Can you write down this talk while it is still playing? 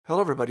Hello,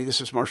 everybody. This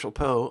is Marshall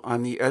Poe.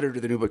 I'm the editor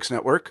of the New Books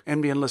Network.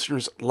 NBN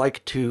listeners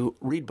like to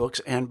read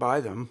books and buy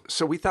them.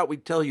 So we thought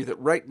we'd tell you that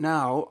right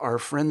now, our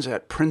friends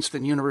at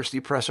Princeton University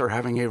Press are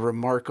having a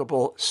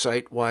remarkable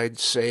site-wide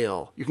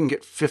sale. You can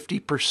get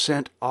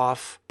 50%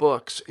 off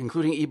books,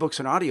 including ebooks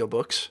and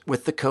audiobooks,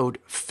 with the code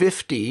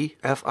 50,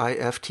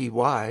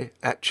 F-I-F-T-Y,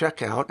 at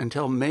checkout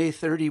until May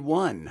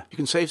 31. You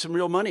can save some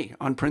real money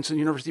on Princeton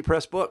University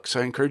Press books.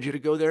 I encourage you to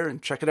go there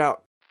and check it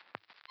out.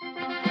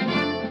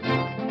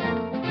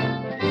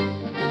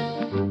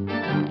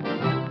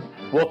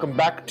 Welcome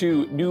back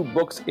to New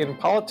Books in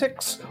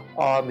Politics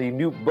on the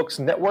New Books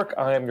Network.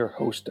 I am your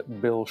host,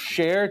 Bill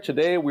Scher.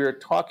 Today we are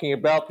talking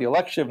about the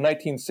election of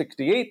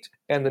 1968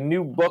 and the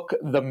new book,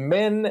 The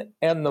Men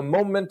and the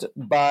Moment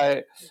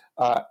by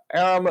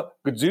Aram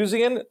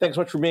Goudsouzian. Thanks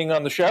so much for being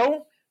on the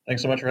show.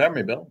 Thanks so much for having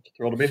me, Bill.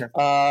 Thrilled to be here.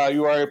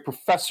 You are a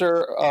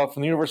professor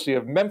from the University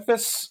of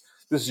Memphis.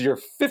 This is your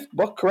fifth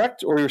book,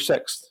 correct? Or your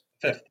sixth?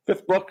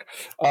 Fifth book,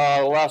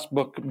 the last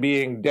book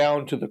being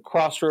Down to the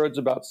Crossroads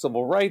about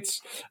civil rights.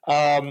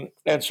 And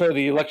so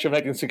the election of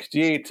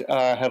 1968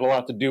 had a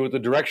lot to do with the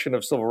direction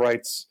of civil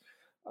rights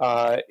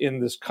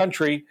in this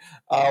country.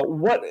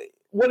 What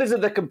is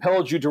it that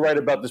compelled you to write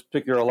about this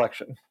particular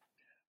election?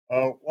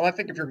 Well, I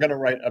think if you're going to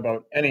write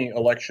about any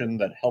election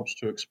that helps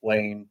to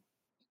explain,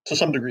 to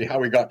some degree, how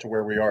we got to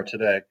where we are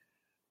today,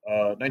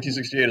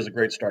 1968 is a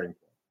great starting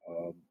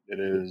point. It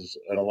is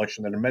an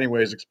election that in many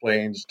ways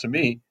explains, to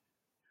me,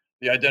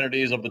 the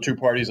identities of the two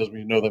parties as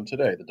we know them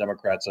today, the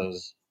Democrats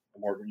as a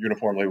more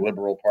uniformly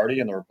liberal party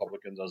and the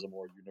Republicans as a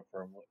more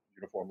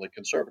uniformly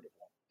conservative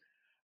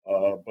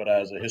one. But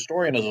as a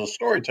historian, as a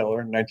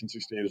storyteller,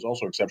 1968 is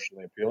also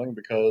exceptionally appealing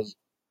because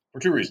for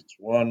two reasons.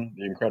 One,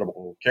 the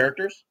incredible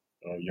characters,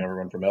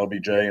 everyone from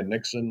LBJ and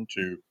Nixon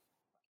to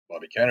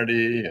Bobby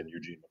Kennedy and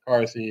Eugene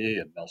McCarthy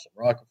and Nelson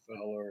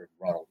Rockefeller and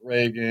Ronald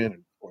Reagan and,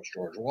 of course,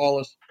 George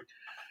Wallace.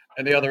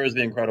 And the other is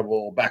the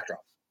incredible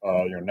backdrop.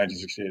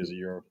 1968 is a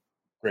year of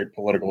great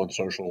political and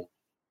social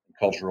and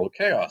cultural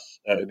chaos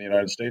in the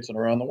United States and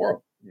around the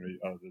world.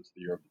 It's the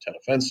year of the Tet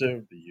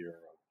Offensive, the year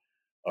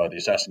of the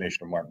assassination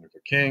of Martin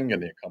Luther King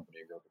and the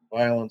accompanying urban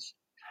violence,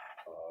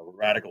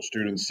 radical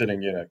students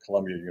sitting in at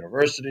Columbia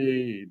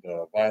University,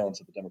 the violence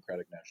at the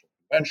Democratic National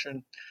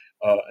Convention.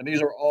 And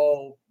these are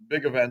all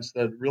big events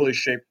that really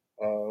shape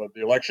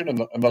the election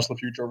and thus the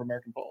future of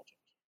American politics.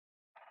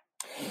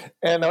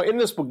 And now in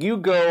this book, you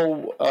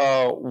go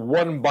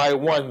one by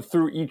one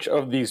through each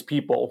of these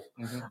people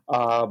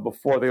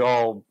before they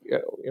all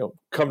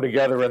come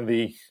together in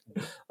the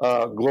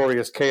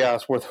glorious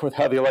chaos with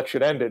how the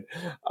election ended.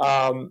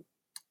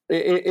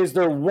 Is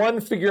there one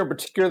figure in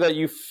particular that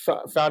you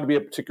found to be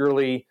a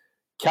particularly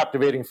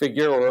captivating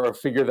figure or a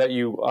figure that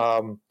you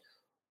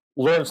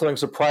learned something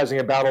surprising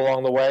about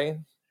along the way?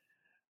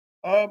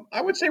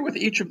 I would say with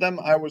each of them,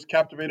 I was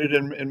captivated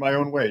in my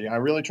own way. I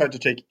really tried to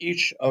take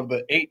each of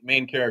the 8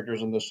 main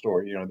characters in this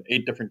story, the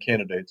 8 different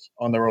candidates,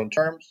 on their own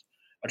terms.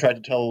 I tried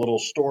to tell a little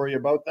story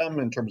about them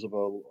in terms of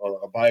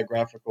a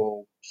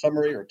biographical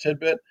summary or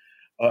tidbit,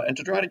 and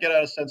to try to get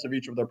out a sense of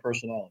each of their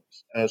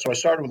personalities. So I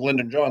started with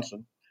Lyndon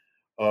Johnson,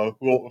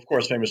 who, of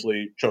course,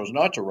 famously chose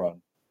not to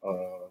run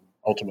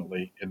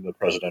ultimately in the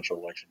presidential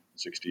election in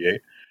 '68.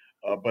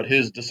 But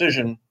his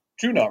decision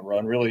to not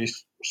run really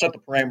set the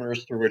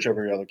parameters through which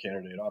every other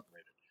candidate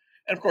operated.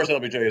 And of course,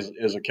 LBJ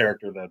is a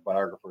character that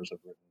biographers have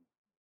written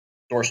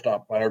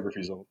doorstop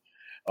biographies of,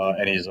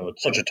 and he's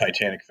such a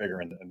titanic figure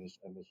in this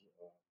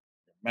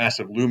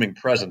massive looming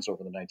presence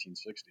over the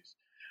 1960s.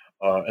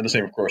 And the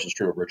same, of course, is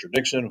true of Richard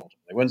Nixon, who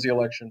ultimately wins the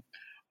election.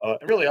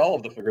 And really, all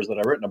of the figures that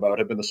I've written about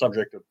have been the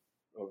subject of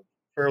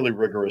fairly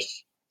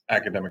rigorous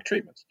academic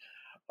treatments.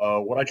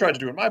 What I tried to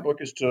do in my book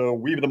is to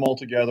weave them all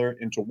together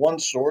into one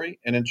story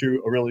and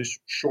into a really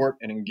short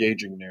and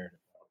engaging narrative.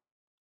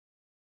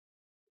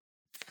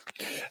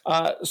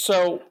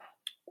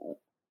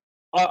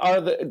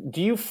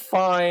 Do you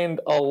find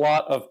a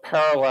lot of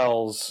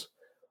parallels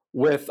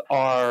with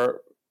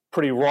our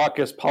pretty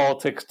raucous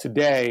politics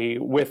today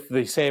with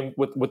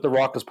the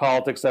raucous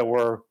politics that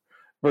were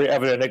very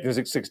evident in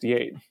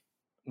 1968?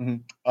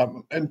 Mm-hmm.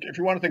 And if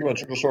you want to think about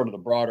sort of the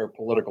broader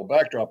political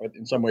backdrop,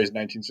 in some ways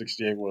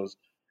 1968 was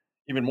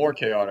even more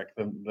chaotic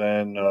than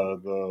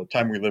the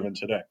time we live in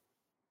today.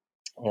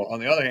 On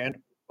the other hand,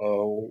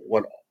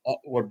 what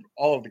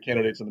all of the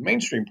candidates in the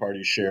mainstream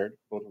parties shared,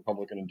 both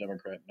Republican and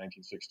Democrat in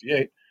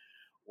 1968,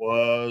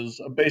 was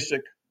a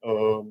basic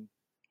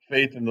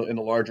faith in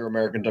the larger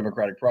American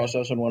democratic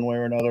process in one way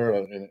or another,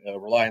 a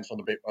reliance on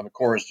the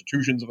core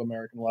institutions of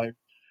American life,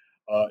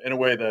 in a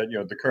way that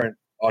the current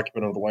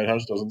occupant of the White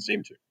House doesn't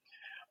seem to.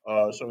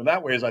 So in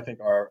that ways, I think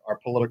our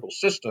political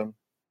system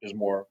is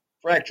more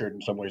fractured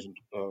in some ways from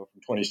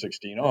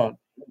 2016 on,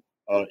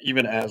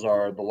 even as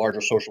the larger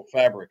social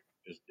fabric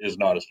is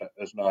not as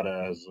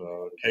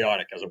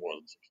chaotic as it was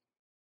in 16.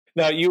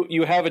 Now,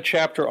 you have a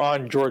chapter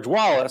on George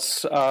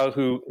Wallace,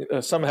 who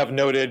some have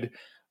noted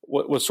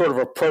was sort of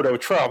a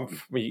proto-Trump.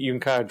 You can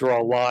kind of draw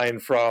a line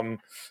from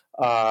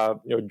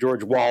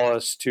George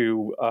Wallace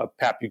to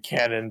Pat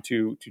Buchanan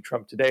to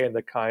Trump today, and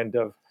the kind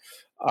of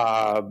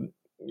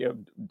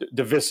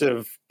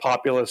divisive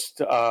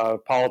populist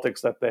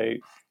politics that they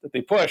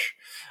push.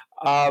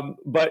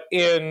 But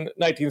in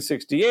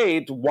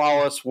 1968,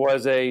 Wallace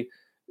was a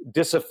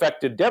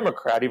disaffected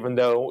Democrat, even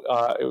though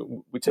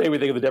today we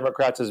think of the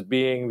Democrats as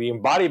being the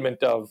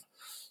embodiment of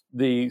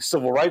the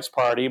Civil Rights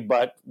Party,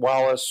 but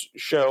Wallace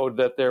showed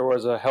that there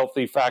was a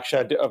healthy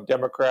faction of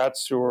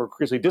Democrats who were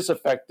increasingly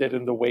disaffected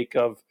in the wake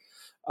of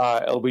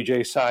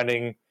LBJ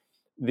signing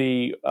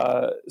the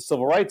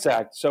Civil Rights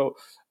Act. So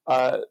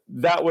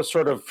that was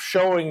sort of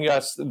showing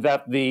us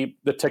that the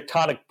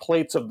tectonic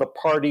plates of the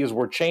parties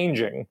were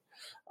changing.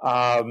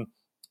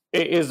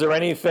 Is there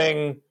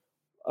anything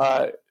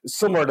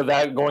similar to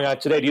that going on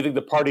today? Do you think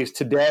the parties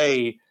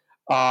today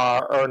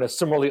are in a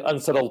similarly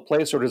unsettled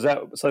place, or is that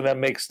something that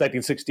makes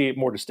 1968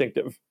 more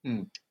distinctive?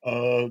 To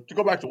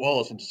go back to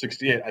Wallace in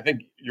 '68, I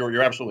think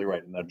you're absolutely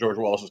right in that George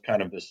Wallace is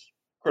kind of this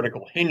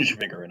critical hinge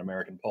figure in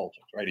American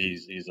politics, right?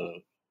 He's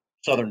a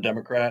Southern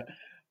Democrat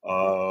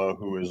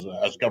who is,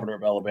 as governor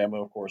of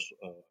Alabama, of course,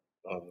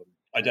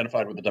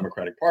 identified with the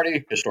Democratic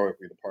Party,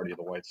 historically the party of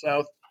the white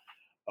South.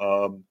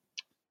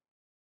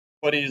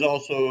 But he's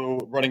also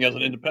running as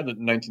an independent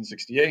in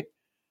 1968.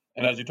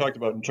 And as you talked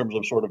about in terms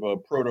of sort of a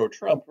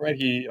proto-Trump, right,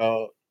 he,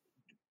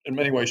 in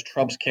many ways,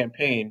 Trump's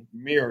campaign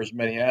mirrors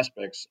many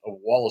aspects of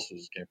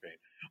Wallace's campaign.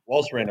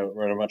 Wallace ran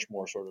a much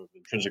more sort of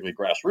intrinsically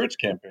grassroots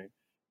campaign,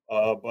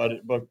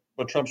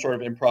 but Trump's sort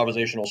of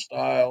improvisational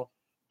style,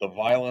 the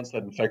violence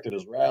that infected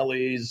his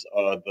rallies,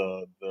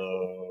 the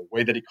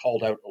way that he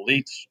called out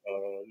elites,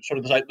 sort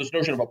of this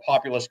notion of a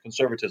populist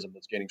conservatism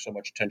that's gaining so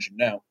much attention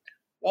now.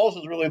 Wallace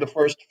is really the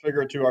first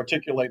figure to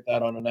articulate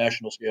that on a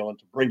national scale and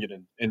to bring it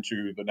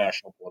into the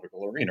national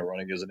political arena,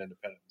 running as an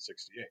independent in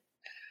 '68.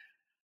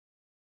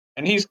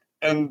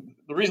 And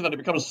the reason that he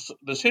becomes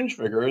this hinge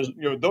figure is,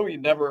 though he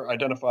never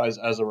identifies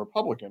as a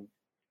Republican,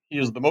 he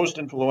is the most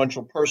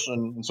influential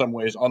person in some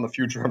ways on the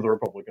future of the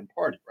Republican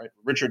Party. Right?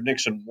 Richard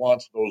Nixon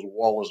wants those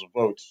Wallace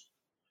votes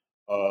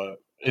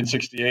in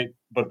 '68,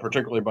 but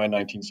particularly by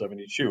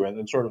 1972, and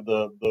then sort of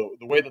the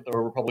way that the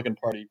Republican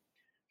Party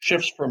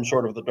shifts from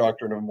sort of the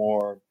doctrine of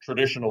more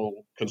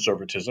traditional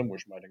conservatism,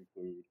 which might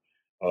include,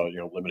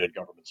 limited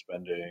government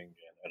spending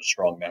and a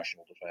strong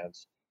national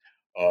defense,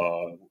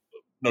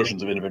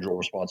 notions of individual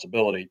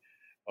responsibility.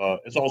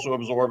 It's also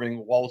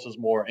absorbing Wallace's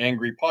more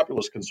angry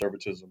populist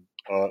conservatism,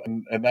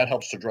 and that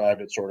helps to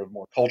drive its sort of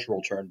more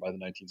cultural turn by the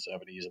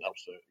 1970s and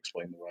helps to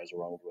explain the rise of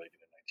Ronald Reagan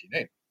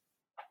in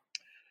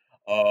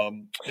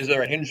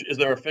 1980. Is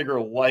there a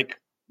figure like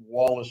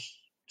Wallace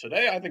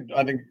today? I think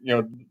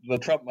the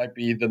Trump might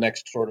be the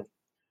next sort of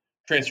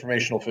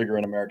transformational figure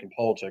in American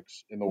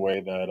politics in the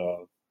way that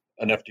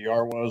an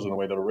FDR was, in the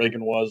way that a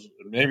Reagan was,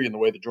 and maybe in the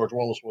way that George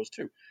Wallace was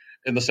too,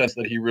 in the sense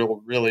that he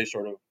really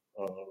sort of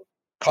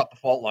cut the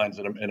fault lines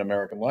in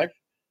American life,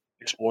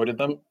 exploited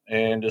them,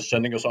 and is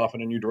sending us off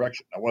in a new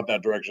direction. Now, what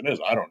that direction is,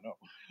 I don't know,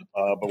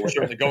 but we're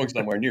certainly going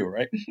somewhere new,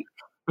 right?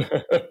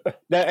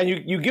 Now, and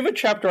you give a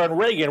chapter on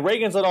Reagan.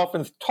 Reagan's not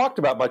often talked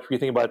about much when you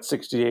think about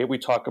 '68. We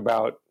talk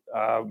about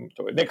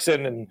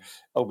Nixon and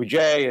OBJ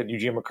and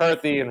Eugene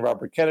McCarthy and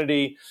Robert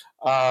Kennedy.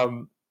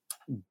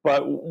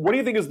 But what do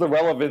you think is the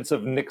relevance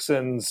of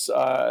Nixon's?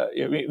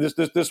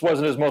 This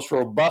wasn't his most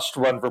robust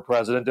run for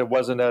president. It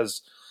wasn't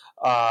as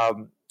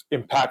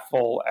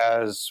impactful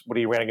as when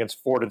he ran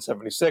against Ford in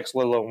 '76,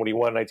 let alone when he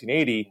won in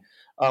 1980.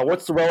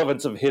 What's the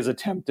relevance of his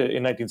attempt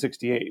in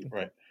 1968?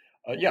 Right.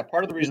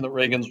 Part of the reason that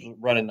Reagan's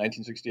run in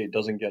 1968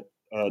 doesn't get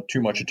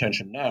too much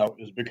attention now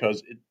is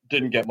because it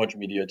didn't get much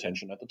media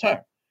attention at the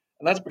time.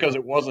 And that's because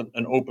it wasn't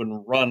an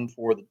open run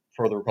for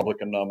the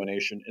Republican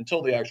nomination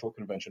until the actual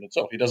convention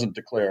itself. He doesn't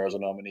declare as a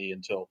nominee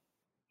until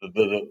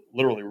the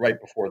literally right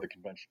before the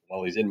convention,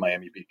 while he's in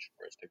Miami Beach,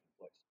 where it's taking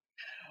place.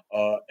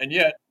 And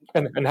yet,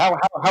 and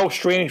how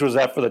strange was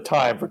that for the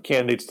time for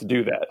candidates to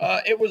do that?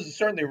 It was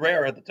certainly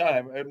rare at the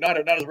time, not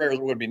as rare as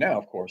it would be now,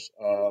 of course.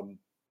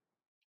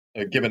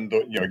 Given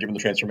the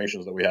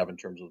transformations that we have in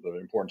terms of the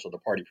importance of the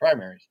party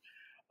primaries.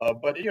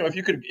 But if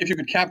you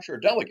could capture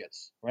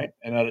delegates, right?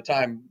 And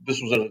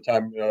this was at a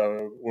time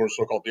or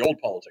so-called the old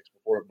politics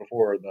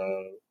before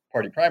the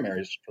party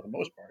primaries for the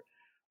most part,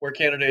 where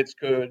candidates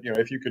could,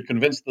 if you could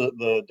convince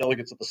the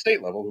delegates at the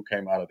state level who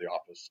came out of the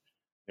office,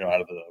 out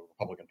of the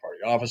Republican Party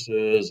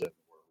offices and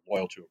were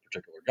loyal to a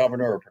particular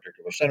governor or a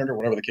particular senator,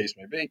 whatever the case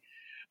may be,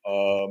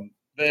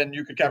 then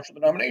you could capture the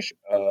nomination.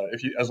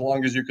 As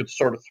long as you could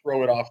sort of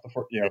throw it off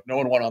if no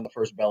one won on the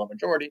first ballot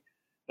majority,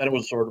 then it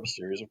was sort of a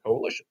series of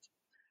coalitions.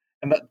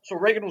 And so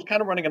Reagan was kind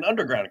of running an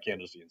underground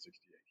candidacy in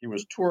 '68. He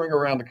was touring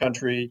around the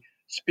country,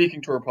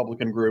 speaking to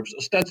Republican groups,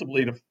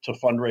 ostensibly to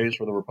fundraise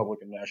for the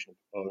Republican National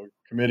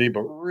Committee,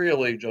 but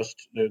really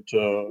just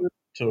to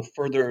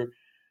further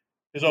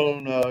his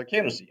own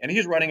candidacy. And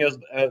he's running as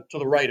to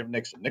the right of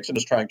Nixon. Nixon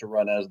is trying to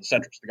run as the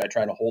centrist, the guy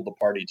trying to hold the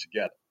party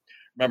together.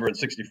 Remember, in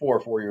 '64,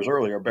 4 years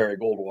earlier, Barry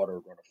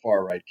Goldwater ran a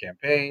far-right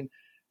campaign,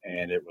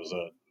 and it was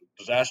a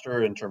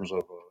disaster in terms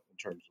of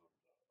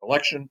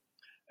election.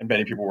 And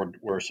many people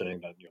were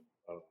saying that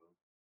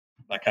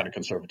that kind of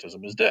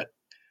conservatism is dead.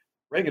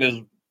 Reagan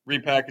is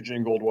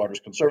repackaging Goldwater's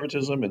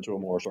conservatism into a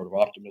more sort of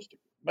optimistic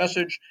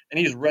message, and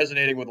he's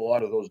resonating with a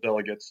lot of those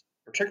delegates,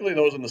 particularly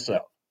those in the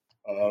South,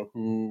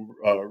 who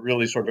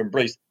really sort of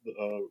embraced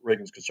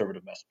Reagan's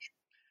conservative message.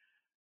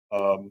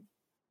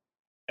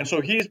 And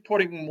so he's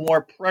putting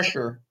more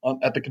pressure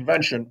at the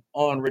convention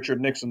on Richard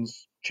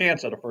Nixon's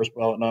chance at a first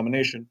ballot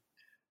nomination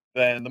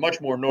than the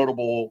much more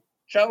notable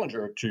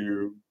challenger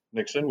to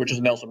Nixon, which is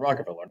Nelson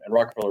Rockefeller. And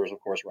Rockefeller is, of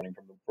course, running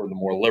for the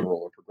more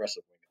liberal or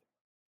progressive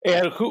wing.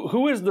 And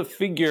who is the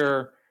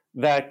figure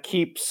that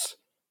keeps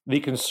the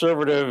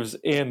conservatives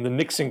in the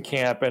Nixon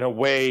camp and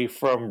away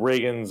from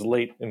Reagan's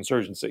late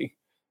insurgency?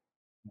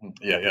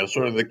 Yeah.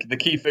 Sort of the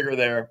key figure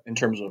there in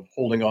terms of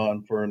holding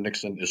on for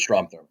Nixon is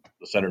Strom Thurmond,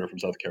 the senator from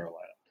South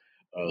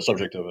Carolina,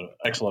 subject of an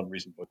excellent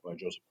recent book by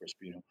Joseph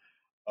Crispino.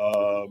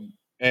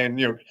 And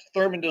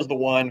Thurmond is the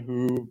one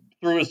who,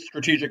 through his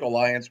strategic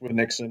alliance with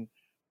Nixon,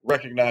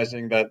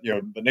 recognizing that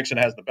that Nixon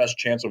has the best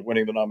chance of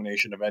winning the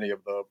nomination of any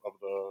of the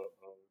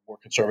more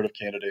conservative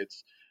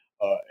candidates,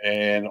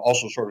 and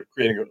also sort of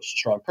creating a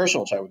strong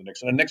personal tie with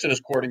Nixon. And Nixon is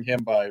courting him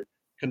by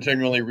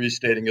continually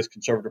restating his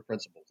conservative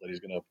principles, that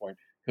he's going to appoint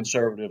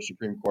conservative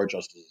Supreme Court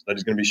justices, that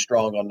he's going to be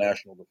strong on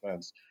national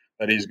defense,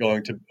 that he's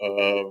going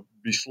to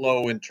be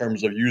slow in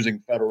terms of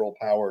using federal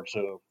power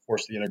to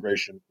force the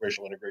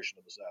racial integration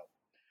of the South.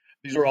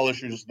 These are all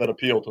issues that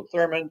appeal to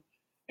Thurmond.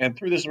 And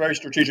through this very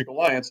strategic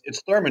alliance,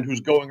 it's Thurmond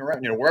who's going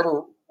around,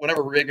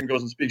 whenever Reagan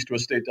goes and speaks to a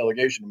state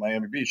delegation in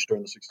Miami Beach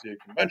during the 68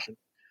 convention,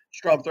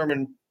 Strom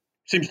Thurmond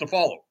seems to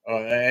follow.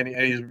 And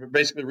he's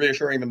basically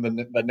reassuring them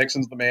that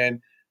Nixon's the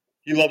man.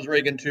 He loves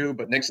Reagan too,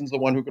 but Nixon's the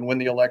one who can win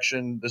the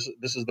election. This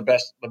is the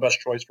best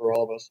choice for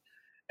all of us.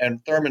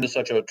 And Thurmond is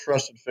such a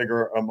trusted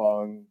figure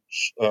among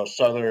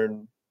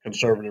Southern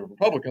conservative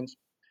Republicans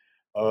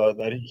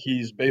that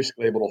he's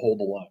basically able to hold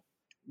the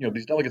line.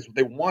 These delegates,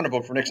 they want to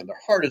vote for Nixon. They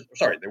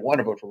want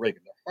to vote for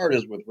Reagan. Their heart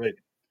is with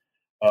Reagan,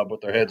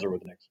 but their heads are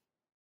with Nixon.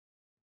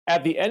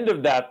 At the end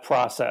of that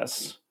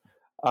process,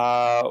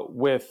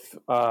 with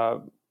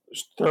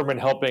Thurmond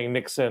helping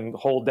Nixon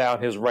hold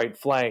down his right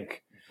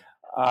flank,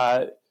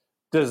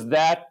 does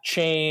that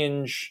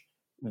change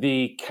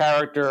the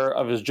character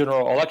of his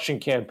general election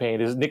campaign?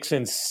 Is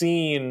Nixon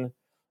seen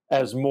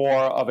as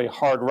more of a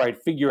hard right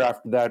figure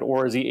after that,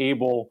 or is he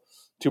able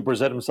to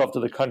present himself to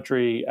the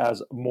country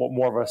as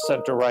more of a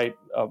center-right,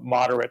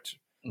 moderate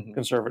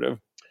conservative?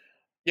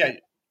 Yeah,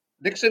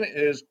 Nixon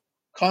is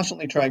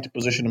constantly trying to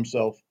position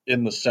himself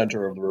in the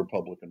center of the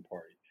Republican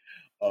Party.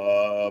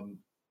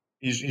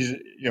 He's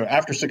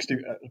after 60,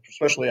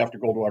 especially after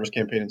Goldwater's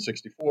campaign in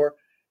 64,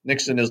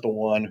 Nixon is the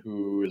one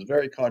who is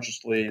very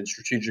consciously and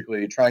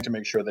strategically trying to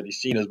make sure that he's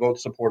seen as both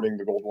supporting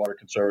the Goldwater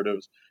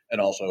conservatives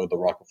and also the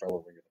Rockefeller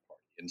wing of the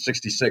party. In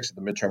 66, at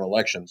the midterm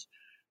elections,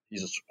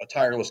 he's a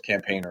tireless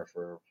campaigner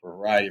for a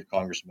variety of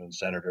congressmen,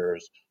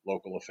 senators,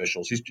 local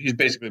officials. He's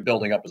basically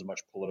building up as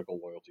much political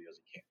loyalty as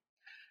he can.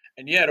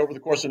 And yet, over the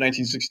course of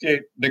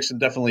 1968, Nixon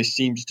definitely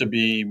seems to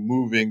be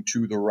moving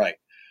to the right.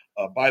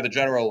 By the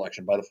general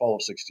election, by the fall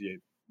of 68,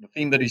 the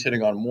theme that he's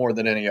hitting on more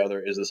than any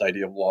other is this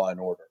idea of law and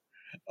order.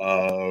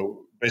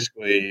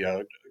 Basically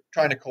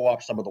trying to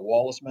co-opt some of the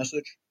Wallace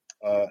message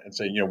and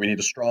say, we need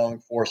a strong,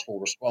 forceful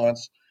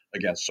response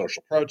against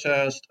social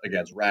protest,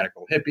 against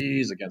radical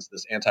hippies, against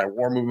this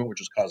anti-war movement, which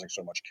is causing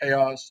so much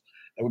chaos.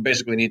 That we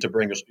basically need to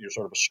bring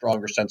sort of a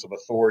stronger sense of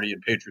authority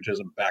and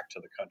patriotism back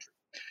to the country.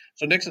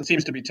 So Nixon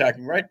seems to be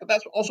tacking right, but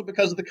that's also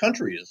because the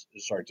country is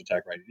starting to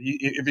tack right.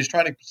 If he's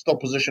trying to still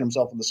position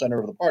himself in the center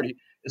of the party,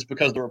 it's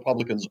because the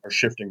Republicans are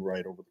shifting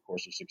right over the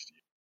course of 60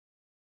 years.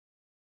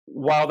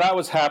 While that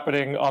was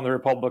happening on the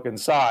Republican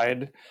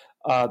side,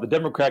 the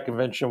Democrat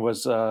convention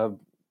was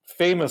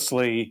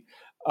famously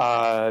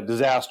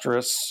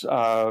disastrous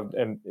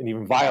and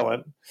even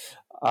violent.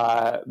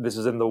 This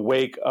is in the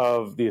wake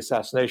of the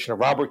assassination of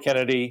Robert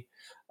Kennedy,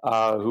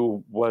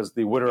 who was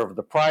the winner of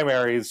the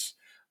primaries,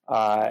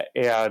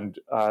 and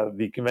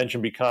the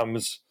convention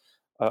becomes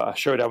a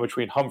showdown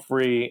between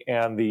Humphrey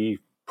and the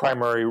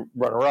primary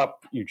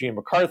runner-up, Eugene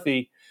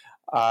McCarthy,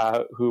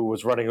 who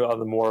was running on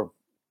the more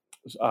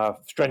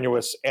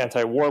strenuous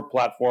anti-war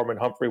platform, and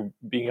Humphrey,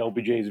 being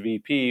LBJ's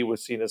VP,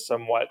 was seen as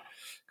somewhat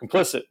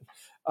complicit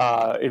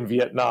in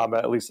Vietnam,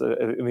 at least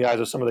in the eyes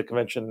of some of the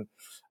convention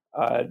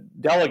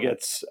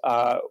delegates.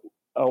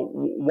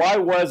 Why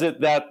was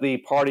it that the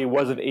party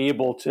wasn't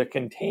able to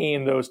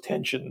contain those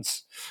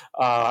tensions?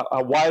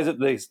 Why is it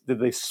did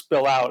they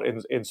spill out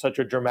in such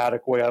a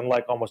dramatic way,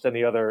 unlike almost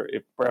any other,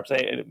 perhaps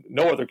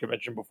no other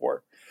convention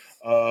before?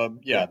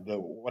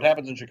 What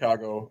happens in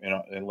Chicago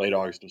in late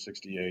August of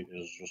 68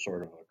 is just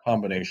sort of a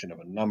combination of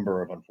a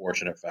number of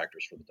unfortunate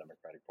factors for the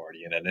Democratic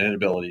Party and an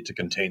inability to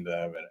contain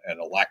them and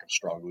a lack of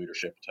strong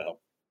leadership to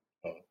help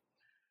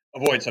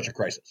avoid such a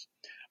crisis.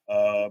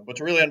 But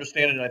to really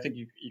understand it, I think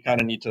you kind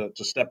of need to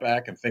step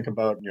back and think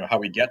about how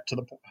we get to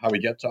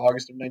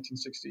August of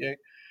 1968.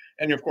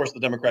 And of course, the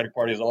Democratic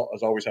Party has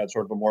always had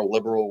sort of a more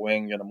liberal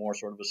wing and a more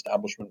sort of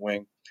establishment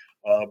wing,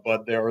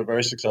 but they are a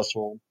very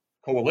successful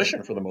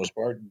coalition for the most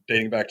part,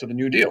 dating back to the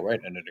New Deal, right?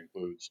 And it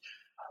includes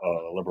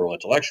liberal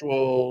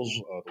intellectuals,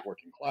 the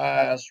working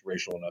class,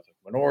 racial and ethnic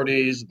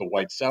minorities, the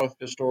white South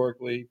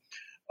historically.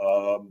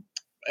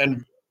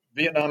 And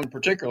Vietnam in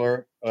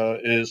particular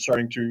is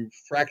starting to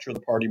fracture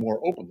the party more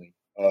openly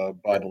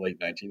by the late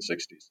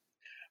 1960s.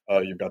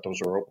 You've got those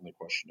who are openly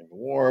questioning the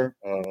war,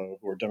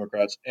 who are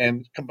Democrats,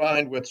 and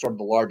combined with sort of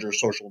the larger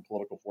social and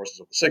political forces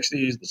of the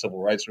 60s, the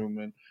civil rights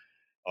movement,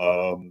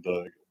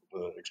 the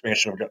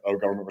expansion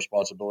of government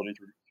responsibility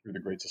through the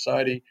Great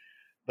Society.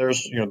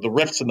 There's, the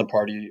rifts in the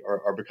party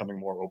are becoming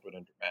more open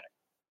and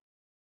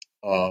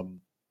dramatic.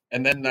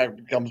 And then that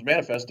becomes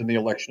manifest in the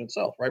election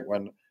itself, right?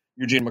 When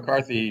Eugene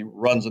McCarthy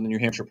runs in the New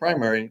Hampshire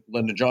primary,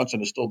 Lyndon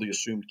Johnson is still the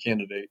assumed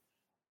candidate,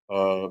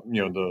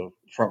 the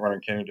front-runner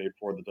candidate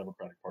for the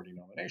Democratic Party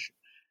nomination.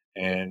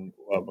 And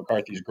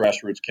McCarthy's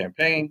grassroots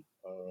campaign,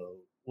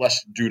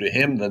 less due to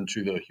him than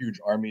to the huge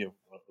army of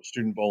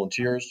student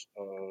volunteers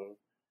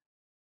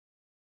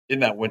in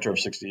that winter of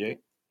 '68,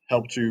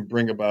 helped to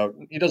bring about.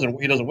 He doesn't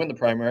win the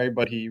primary,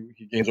 but he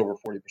gains over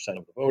 40%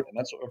 of the vote, and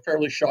that's a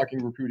fairly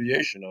shocking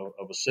repudiation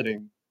of a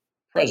sitting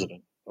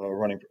president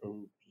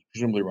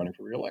presumably running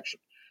for re-election.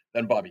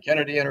 Then Bobby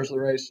Kennedy enters the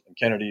race, and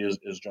Kennedy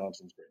is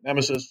Johnson's great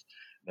nemesis.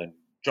 Then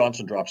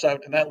Johnson drops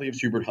out, and that leaves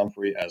Hubert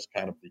Humphrey as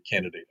kind of the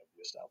candidate of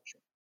the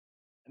establishment.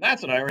 And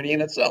that's an irony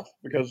in itself,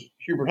 because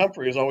Hubert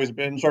Humphrey has always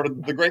been sort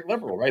of the great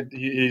liberal, right?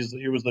 He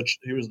was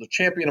the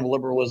champion of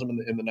liberalism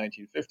in the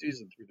 1950s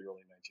and through the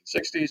early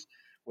 1960s.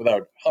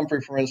 Without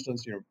Humphrey, for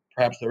instance,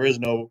 perhaps there is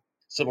no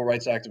Civil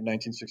Rights Act of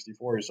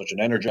 1964. He's such an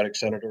energetic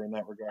senator in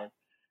that regard.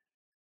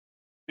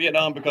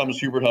 Vietnam becomes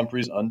Hubert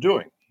Humphrey's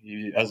undoing.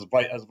 He, as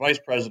vice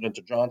president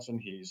to Johnson,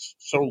 he's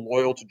so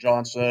loyal to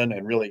Johnson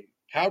and really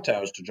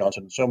kowtows to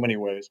Johnson in so many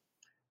ways.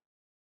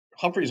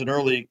 Humphrey's an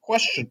early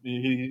question.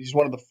 He's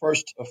one of the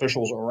first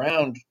officials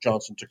around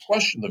Johnson to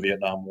question the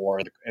Vietnam War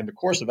and the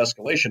course of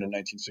escalation in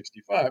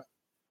 1965.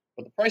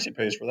 But the price he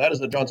pays for that is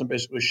that Johnson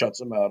basically shuts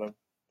him out of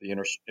the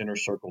inner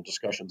circle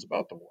discussions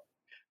about the war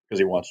because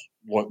he wants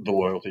the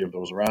loyalty of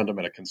those around him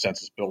and a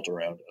consensus built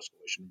around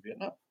escalation in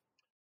Vietnam.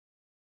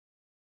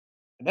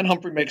 And then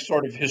Humphrey makes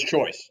sort of his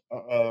choice,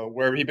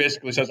 where he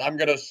basically says, I'm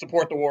going to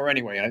support the war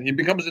anyway. And he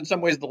becomes, in some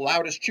ways, the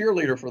loudest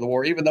cheerleader for the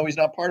war, even though he's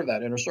not part of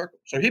that inner circle.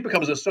 So he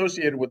becomes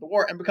associated with the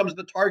war and becomes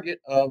the target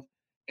of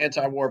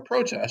anti-war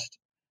protest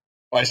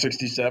by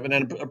 67,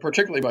 and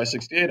particularly by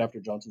 68 after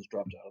Johnson's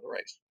dropped out of the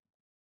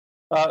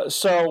race.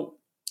 So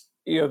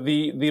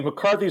the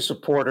McCarthy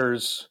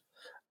supporters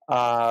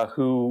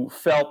who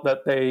felt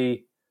that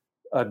they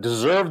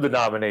deserved the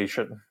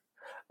nomination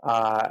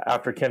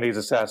after Kennedy's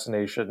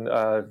assassination,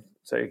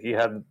 say he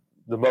had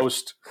the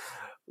most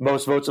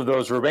votes of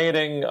those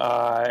remaining,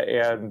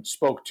 and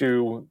spoke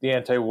to the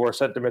anti-war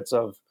sentiments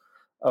of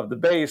the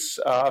base.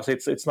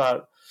 Obviously, it's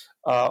not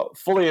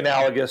fully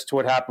analogous to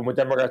what happened with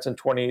Democrats in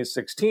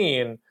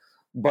 2016,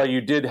 but you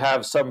did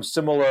have some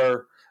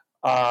similar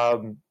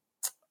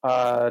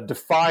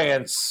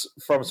defiance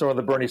from some of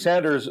the Bernie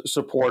Sanders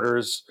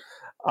supporters.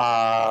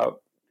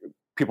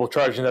 People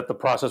charging that the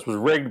process was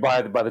rigged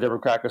by the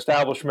Democratic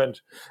establishment,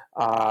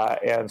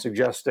 and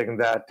suggesting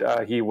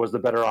that he was the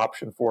better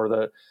option for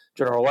the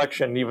general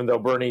election. Even though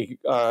Bernie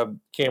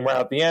came right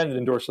at the end and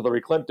endorsed Hillary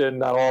Clinton,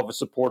 not all of his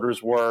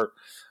supporters were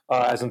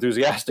as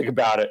enthusiastic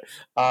about it.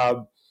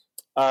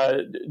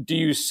 Do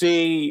you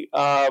see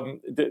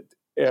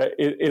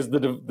is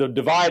the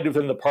divide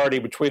within the party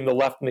between the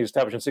left and the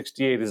establishment in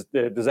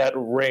 '68? Does that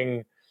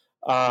ring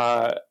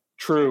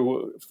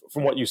true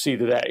from what you see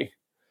today?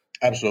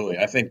 Absolutely.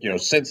 I think,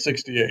 since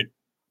 '68,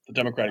 the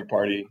Democratic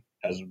Party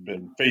has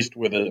been faced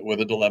with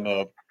a dilemma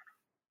of,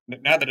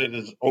 now that it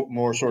is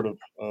more sort of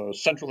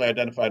centrally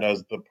identified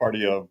as the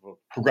party of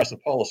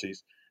progressive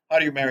policies, how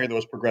do you marry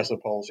those progressive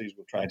policies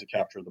with trying to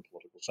capture the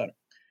political center?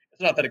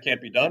 It's not that it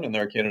can't be done, and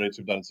there are candidates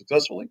who've done it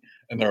successfully,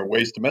 and there are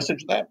ways to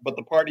message that, but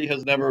the party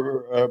has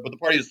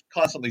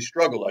constantly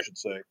struggled, I should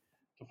say,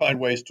 to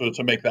find ways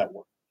to make that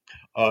work.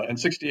 And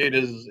 '68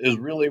 is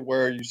really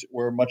where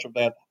much of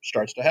that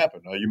starts to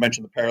happen. You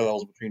mentioned the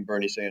parallels between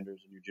Bernie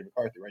Sanders and Eugene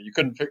McCarthy, right? You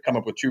couldn't come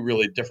up with two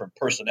really different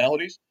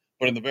personalities,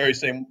 but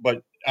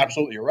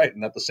absolutely you're right.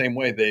 And that the same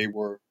way they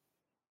were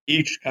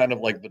each kind of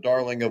like the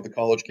darling of the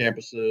college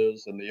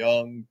campuses and the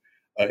young,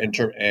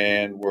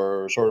 and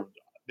were sort of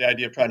the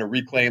idea of trying to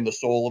reclaim the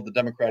soul of the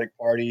Democratic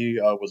Party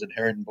was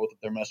inherent in both of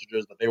their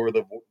messages. That they were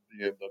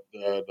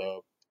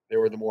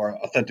the more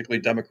authentically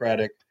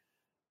Democratic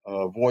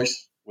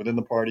voice within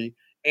the party,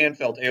 and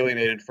felt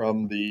alienated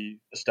from the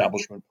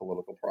establishment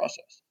political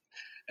process.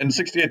 And in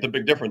 '68, the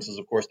big difference is,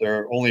 of course,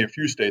 there are only a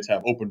few states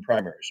have open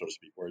primaries, so to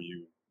speak, where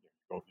you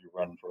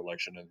run for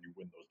election and you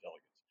win those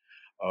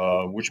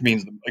delegates. Which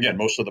means, again,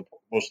 most of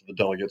the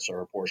delegates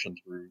are apportioned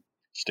through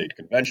state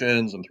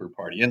conventions and through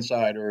party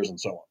insiders and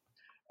so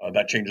on.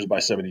 That changes by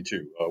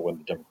 '72 when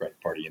the Democratic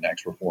Party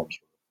enacts reforms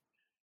for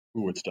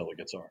who its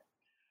delegates are.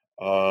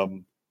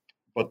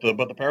 But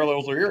the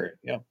parallels are here.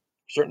 Yeah,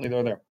 certainly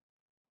they're there.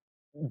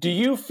 Do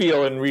you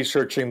feel, in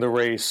researching the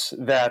race,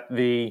 that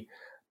did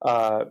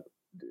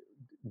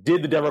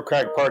the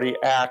Democratic Party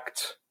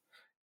act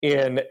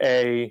in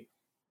a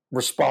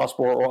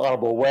responsible or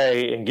honorable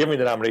way in giving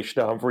the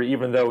nomination to Humphrey,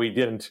 even though he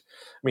didn't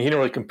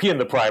really compete in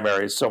the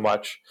primaries so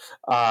much.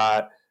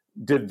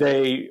 Did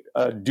they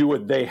do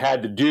what they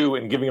had to do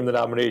in giving him the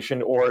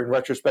nomination, or in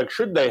retrospect,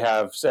 should they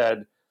have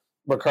said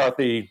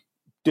McCarthy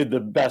did the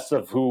best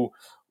of who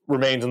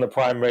remains in the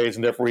primaries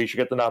and therefore he should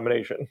get the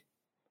nomination?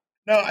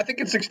 No, I think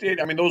in '68,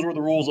 those were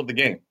the rules of the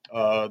game.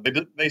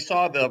 They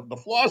saw the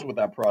flaws with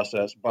that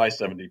process by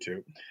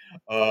 '72,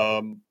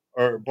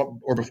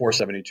 or before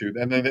 '72,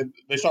 and then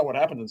they saw what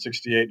happened in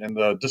 '68 and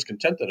the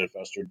discontent that it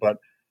festered. But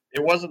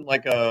it wasn't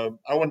like I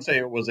wouldn't say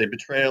it was a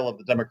betrayal of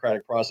the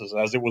democratic process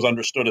as it was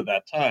understood at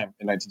that time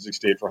in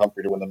 1968 for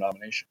Humphrey to win the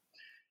nomination.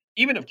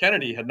 Even if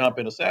Kennedy had not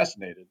been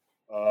assassinated,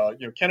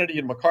 Kennedy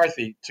and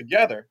McCarthy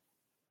together,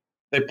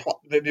 they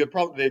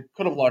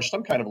could have launched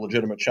some kind of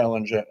legitimate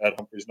challenge at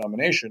Humphrey's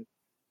nomination.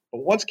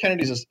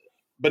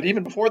 But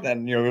even before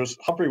then,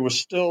 Humphrey was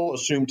still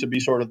assumed to be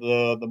sort of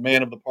the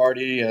man of the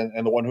party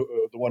and the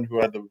one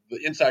who had the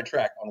inside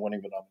track on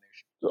winning the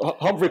nomination. So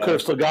Humphrey could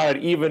have still got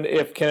it even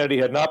if Kennedy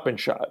had not been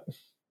shot.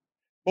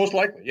 Most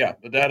likely, yeah.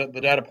 The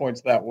data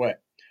points that way.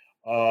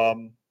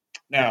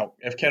 Now,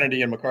 if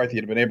Kennedy and McCarthy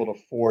had been able to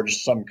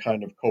forge some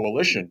kind of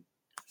coalition,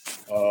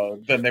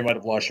 then they might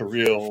have launched a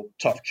real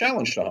tough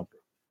challenge to Humphrey.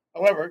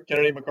 However,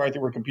 Kennedy and McCarthy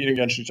were competing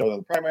against each other in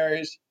the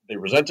primaries. They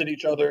resented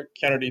each other.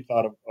 Kennedy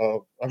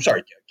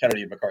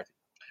and McCarthy.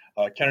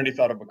 Kennedy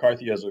thought of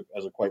McCarthy as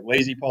a quite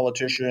lazy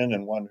politician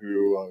and one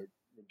who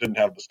didn't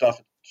have the stuff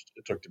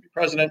it took to be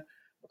president.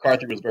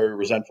 McCarthy was very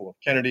resentful of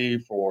Kennedy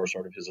for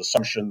sort of his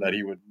assumption that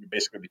he would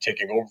basically be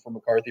taking over from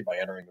McCarthy by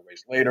entering the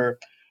race later.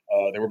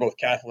 They were both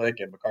Catholic,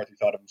 and McCarthy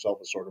thought of himself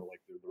as sort of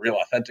like the real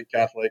authentic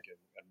Catholic, and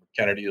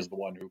Kennedy is the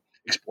one who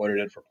exploited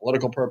it for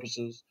political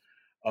purposes.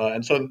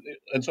 And so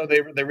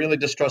they really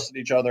distrusted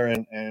each other,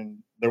 and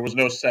there was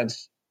no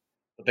sense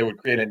that they would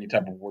create any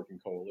type of working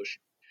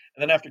coalition.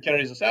 And then after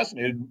Kennedy's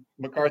assassinated,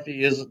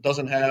 McCarthy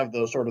doesn't have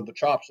the sort of the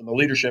chops and the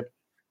leadership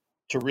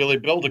to really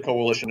build a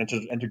coalition and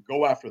to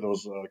go after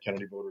those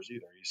Kennedy voters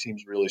either. He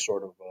seems really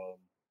sort of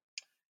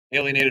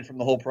alienated from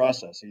the whole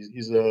process.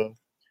 He's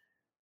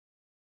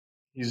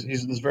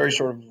this very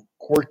sort of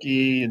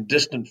quirky and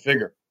distant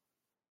figure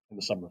in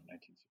the summer of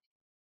 1960.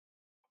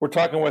 We're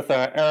talking with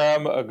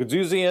Aram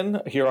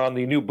Goudzouzian here on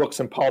the New Books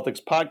in Politics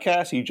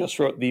podcast. He just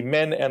wrote The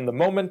Men and the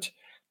Moment,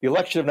 The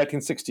Election of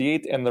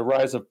 1968 and the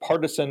Rise of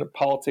Partisan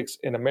Politics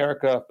in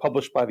America,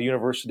 published by the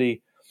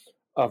University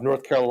of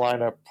North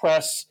Carolina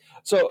Press.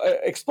 So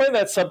explain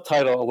that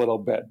subtitle a little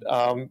bit,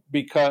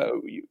 because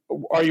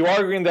are you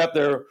arguing that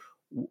there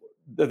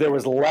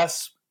was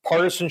less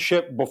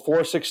partisanship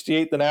before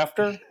 '68 than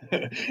after?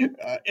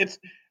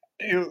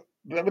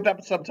 With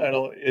that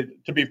subtitle,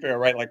 to be fair,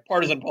 right? Like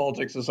partisan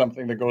politics is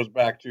something that goes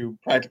back to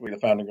practically the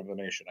founding of the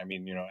nation.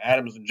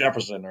 Adams and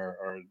Jefferson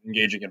are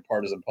engaging in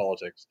partisan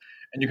politics,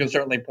 and you can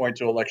certainly point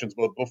to elections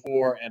both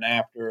before and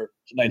after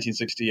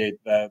 1968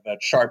 that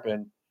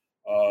sharpen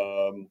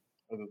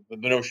the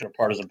notion of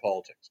partisan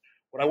politics.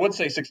 What I would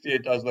say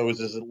 '68 does, though,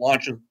 is it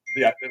launches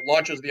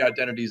the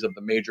identities of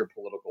the major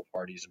political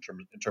parties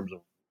in terms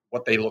of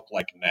what they look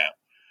like now.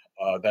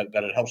 That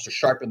it helps to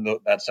sharpen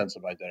that sense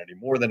of identity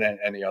more than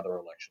any other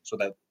election. So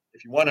that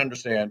if you want to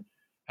understand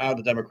how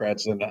the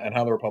Democrats and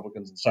how the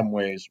Republicans in some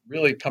ways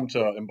really come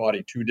to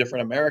embody two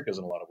different Americas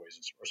in a lot of ways,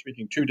 or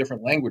speaking two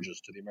different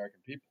languages to the American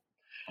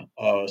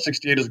people,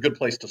 '68 is a good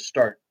place to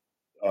start,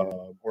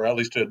 or at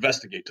least to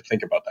investigate, to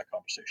think about that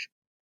conversation.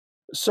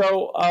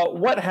 So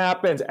what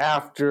happens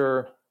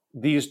after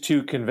these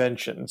two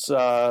conventions?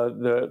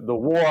 The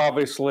war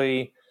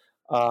obviously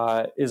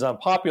is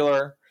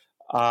unpopular.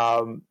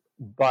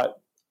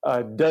 But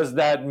does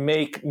that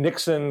make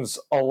Nixon's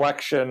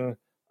election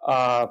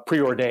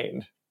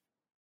preordained?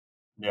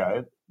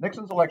 Yeah,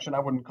 Nixon's election I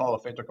wouldn't call a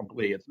fait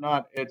accompli. It's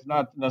not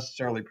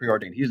necessarily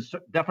preordained. He's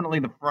definitely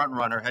the front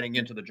runner heading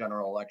into the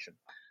general election.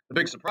 The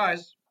big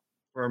surprise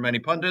for many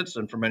pundits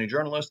and for many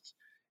journalists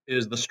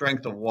is the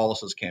strength of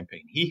Wallace's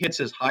campaign. He hits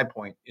his high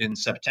point in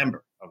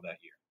September of that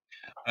year.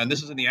 And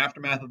this is in the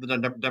aftermath of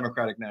the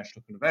Democratic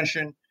National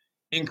Convention.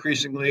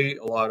 Increasingly,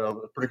 a lot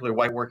of particularly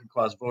white working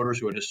class voters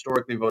who had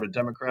historically voted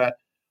Democrat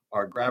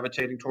are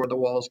gravitating toward the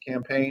Wallace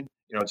campaign.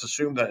 It's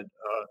assumed that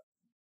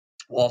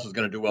Wallace is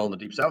going to do well in the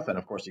Deep South, and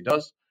of course he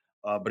does.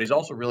 But he's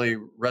also really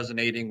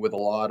resonating with a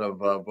lot of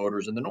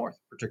voters in the North,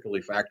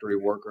 particularly factory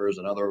workers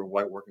and other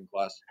white working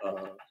class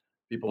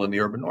people in the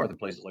urban North, in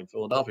places like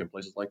Philadelphia, in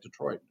places like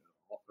Detroit,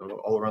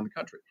 all around the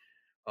country.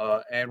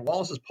 And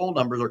Wallace's poll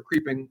numbers are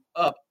creeping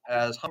up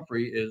as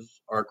Humphrey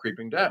are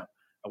creeping down.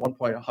 At one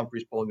point,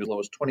 Humphrey's polling as low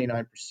as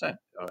 29% in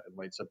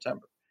late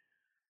September.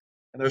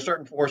 And there are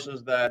certain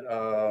forces that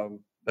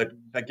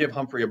give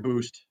Humphrey a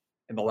boost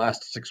in the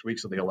last 6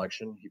 weeks of the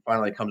election. He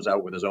finally comes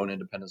out with his own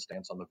independent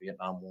stance on the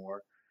Vietnam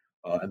War,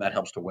 and that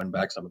helps to win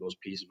back some of those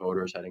peace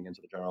voters heading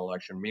into the general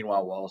election.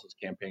 Meanwhile, Wallace's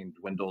campaign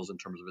dwindles in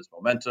terms of its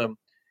momentum.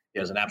 He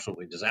has an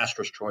absolutely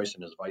disastrous choice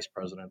in his vice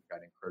president, a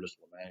guy named Curtis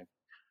LeMay.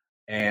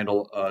 And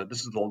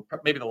this is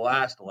maybe the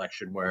last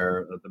election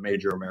where the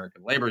major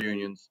American labor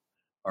unions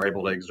are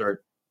able to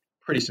exert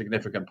pretty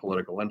significant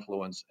political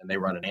influence, and they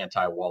run an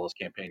anti-Wallace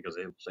campaign because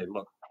they say,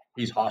 look,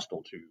 he's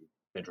hostile to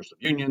the interests of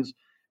unions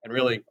and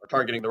really are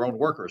targeting their own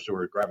workers who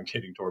are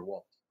gravitating toward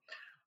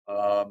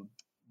Wallace.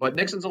 But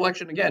Nixon's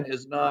election, again,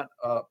 is not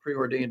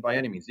preordained by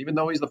any means. Even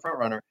though he's the front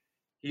runner,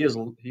 he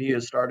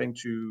is starting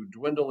to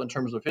dwindle in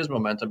terms of his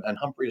momentum, and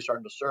Humphrey is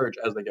starting to surge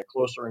as they get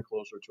closer and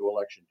closer to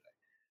election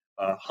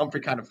day. Humphrey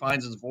kind of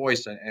finds his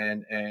voice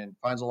and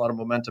finds a lot of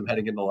momentum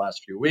heading into the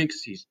last few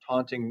weeks. He's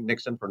taunting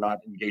Nixon for not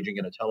engaging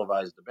in a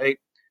televised debate,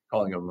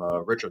 calling him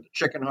Richard the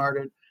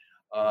Chicken-Hearted.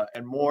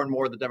 And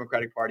more, the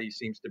Democratic Party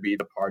seems to be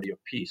the party of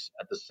peace.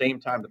 At the same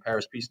time, the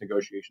Paris peace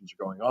negotiations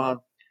are going on.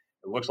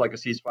 It looks like a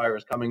ceasefire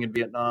is coming in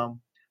Vietnam.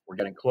 We're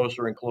getting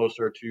closer and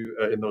closer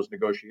to in those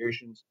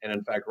negotiations. And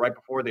in fact, right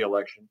before the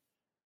election,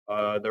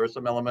 there is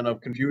some element of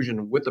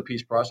confusion with the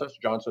peace process.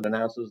 Johnson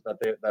announces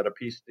that a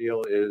peace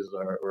deal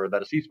or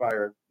that a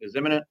ceasefire is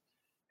imminent.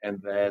 And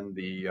then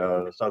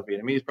the South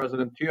Vietnamese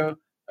president, Thieu,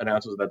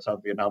 announces that South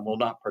Vietnam will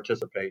not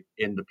participate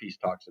in the peace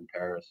talks in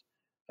Paris.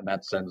 And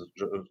that sends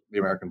the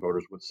American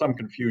voters with some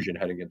confusion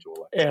heading into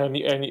election.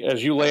 And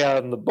as you lay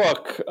out in the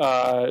book,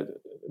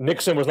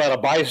 Nixon was not a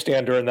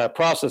bystander in that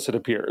process, it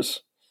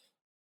appears.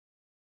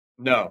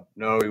 No,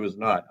 he was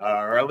not.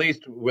 Or at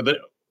least,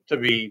 to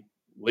be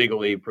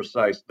legally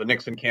precise, the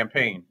Nixon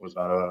campaign was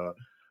not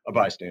a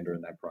bystander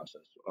in that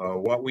process.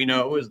 What we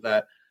know is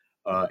that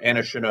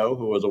Anna Chennault,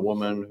 who was a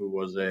woman who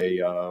was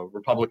a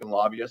Republican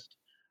lobbyist,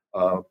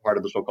 part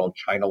of the so-called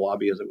China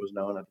lobby, as it was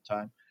known at the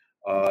time,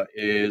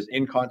 is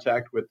in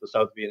contact with the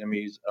South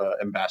Vietnamese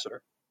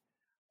ambassador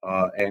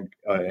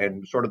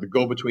and sort of the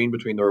go-between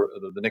between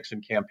the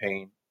Nixon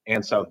campaign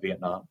and South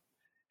Vietnam.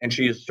 And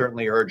she is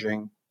certainly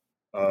urging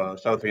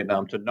South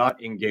Vietnam to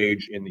not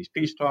engage in these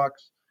peace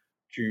talks,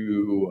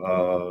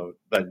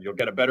 that you'll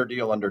get a better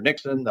deal under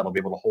Nixon, that'll be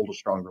able to hold a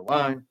stronger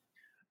line,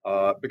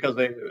 because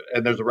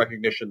there's a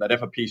recognition that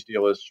if a peace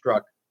deal is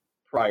struck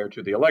prior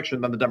to the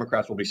election, then the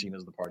Democrats will be seen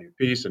as the party of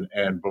peace,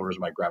 and voters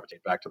might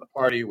gravitate back to the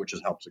party, which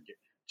has helped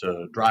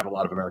to drive a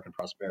lot of American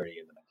prosperity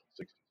in the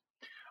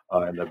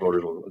 1960s. And that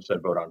voters will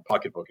instead vote on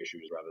pocketbook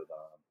issues rather than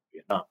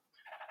Vietnam.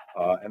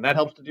 And that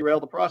helps to derail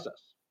the process.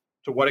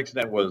 To what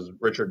extent was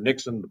Richard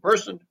Nixon the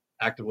person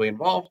actively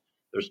involved?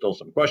 There's still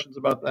some questions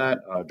about that.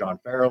 John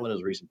Farrell, in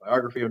his recent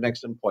biography of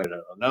Nixon, pointed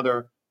out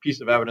another piece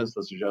of evidence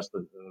that suggests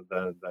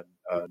that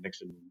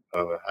Nixon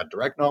had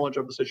direct knowledge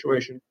of the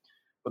situation,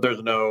 but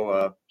there's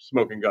no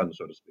smoking gun,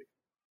 so to speak.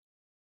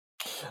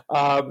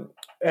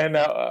 And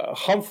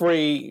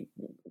Humphrey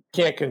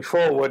can't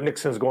control what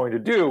Nixon's going to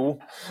do.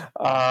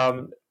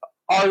 Are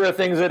there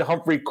things that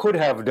Humphrey could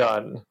have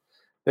done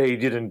that he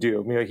didn't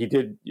do? You know,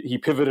 he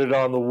pivoted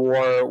on the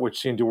war, which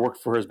seemed to work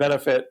for his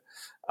benefit.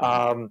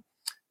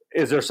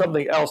 Is there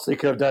something else they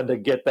could have done to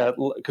get that?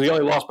 Because he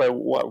only lost by,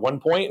 1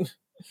 point?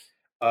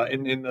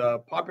 In the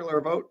popular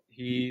vote,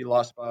 he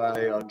lost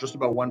by just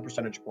about 1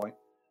 percentage point,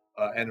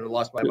 and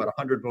lost by about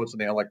 100 votes in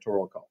the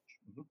Electoral College.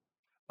 Mm-hmm.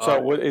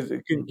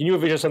 So can you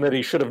envision something that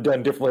he should have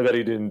done differently that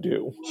he didn't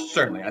do?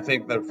 Certainly. I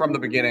think that from the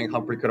beginning,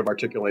 Humphrey could have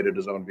articulated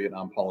his own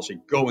Vietnam policy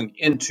going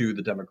into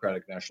the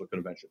Democratic National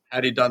Convention.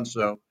 Had he done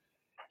so,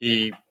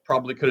 he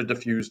probably could have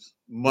diffused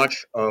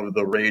much of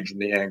the rage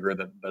and the anger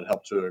that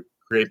helped to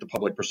create the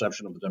public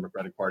perception of the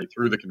Democratic Party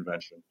through the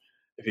convention.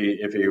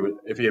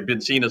 If he had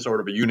been seen as sort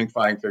of a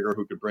unifying figure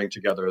who could bring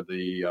together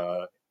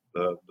the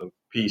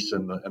peace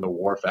and the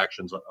war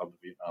factions of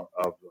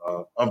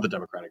the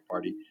Democratic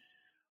Party,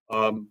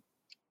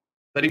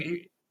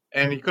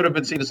 he could have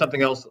been seen as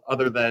something else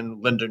other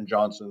than Lyndon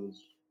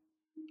Johnson's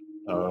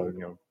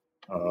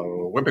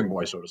whipping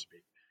boy, so to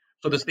speak.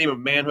 So this theme of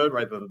manhood,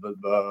 right?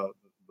 The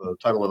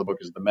title of the book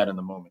is "The Men in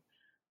the Moment."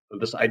 So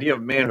this idea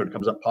of manhood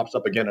pops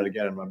up again and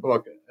again in my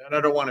book, and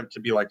I don't want it to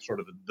be like sort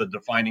of the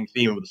defining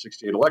theme of the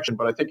 '68 election,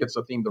 but I think it's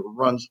a theme that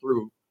runs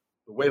through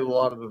the way that a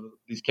lot of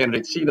these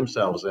candidates see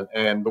themselves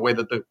and the way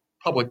that the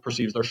public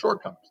perceives their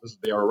shortcomings.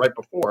 They are right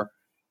before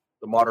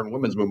the modern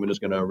women's movement is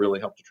going to really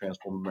help to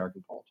transform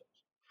American politics.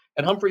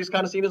 And Humphrey is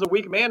kind of seen as a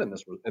weak man in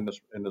this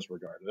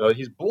regard.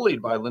 He's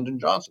bullied by Lyndon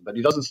Johnson. That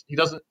he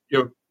doesn't.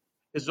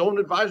 His own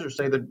advisors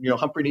say that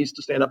Humphrey needs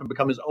to stand up and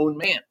become his own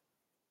man.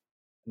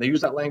 And they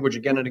use that language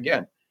again and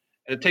again.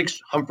 And it takes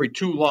Humphrey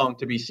too long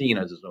to be seen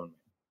as his own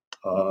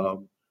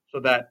man, so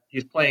that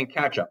he's playing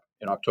catch up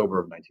in October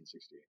of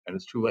 1968, and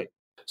it's too late.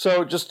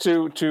 So just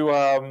to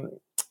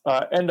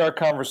end our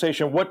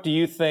conversation, what do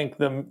you think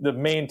the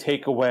main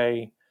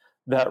takeaway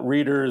that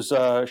readers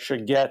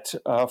should get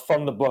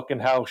from the book,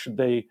 and how should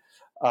they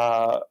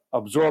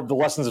absorb the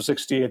lessons of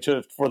 '68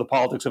 for the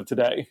politics of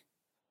today?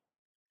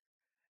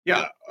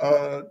 Yeah,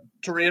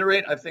 to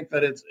reiterate, I think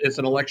that it's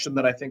an election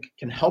that I think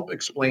can help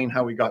explain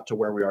how we got to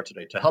where we are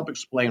today, to help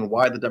explain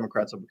why the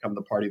Democrats have become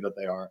the party that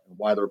they are and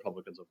why the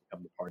Republicans have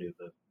become the party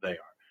that they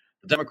are.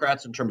 The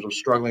Democrats, in terms of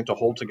struggling to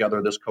hold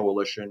together this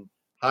coalition,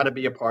 how to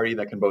be a party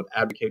that can both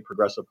advocate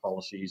progressive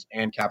policies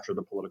and capture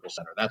the political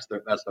center. That's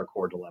their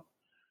core dilemma.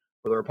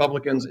 For the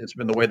Republicans, it's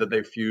been the way that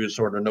they've fused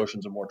sort of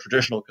notions of more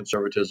traditional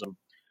conservatism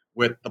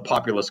with the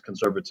populist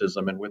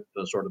conservatism and with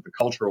the sort of the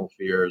cultural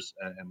fears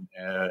and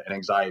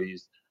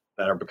anxieties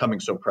that are becoming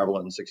so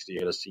prevalent in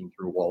 68 as seen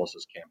through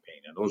Wallace's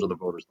campaign. And those are the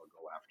voters they'll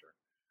go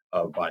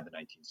after by the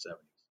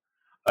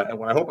 1970s. And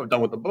what I hope I've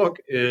done with the book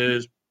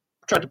is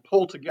try to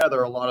pull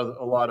together a lot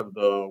of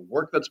the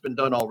work that's been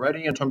done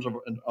already in terms of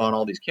on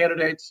all these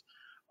candidates.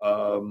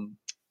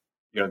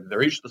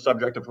 They're each the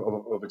subject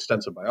of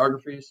extensive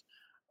biographies.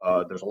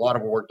 There's a lot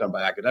of work done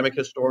by academic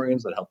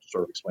historians that help to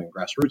sort of explain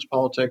grassroots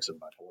politics and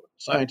by political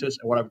scientists.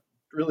 And what I've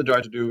really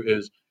tried to do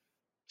is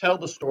tell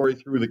the story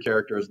through the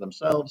characters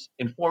themselves,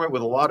 inform it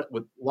with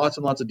lots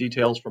and lots of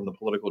details from the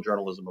political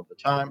journalism of the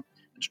time,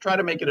 and to try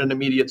to make it an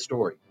immediate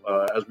story.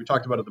 As we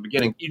talked about at the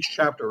beginning, each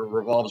chapter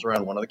revolves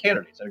around one of the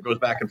candidates, and it goes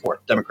back and forth,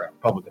 Democrat,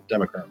 Republican,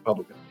 Democrat,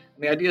 Republican.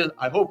 And the idea,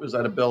 I hope, is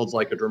that it builds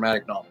like a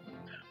dramatic novel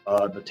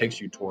that takes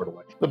you toward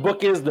election. The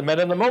book is The Men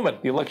in the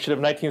Moment, the election of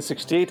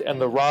 1968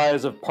 and the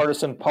rise of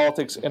partisan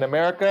politics in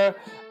America.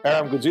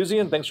 Aram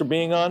Goudzouzian, thanks for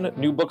being on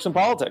New Books in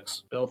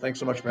Politics. Bill, thanks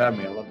so much for having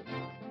me. I love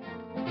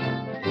it.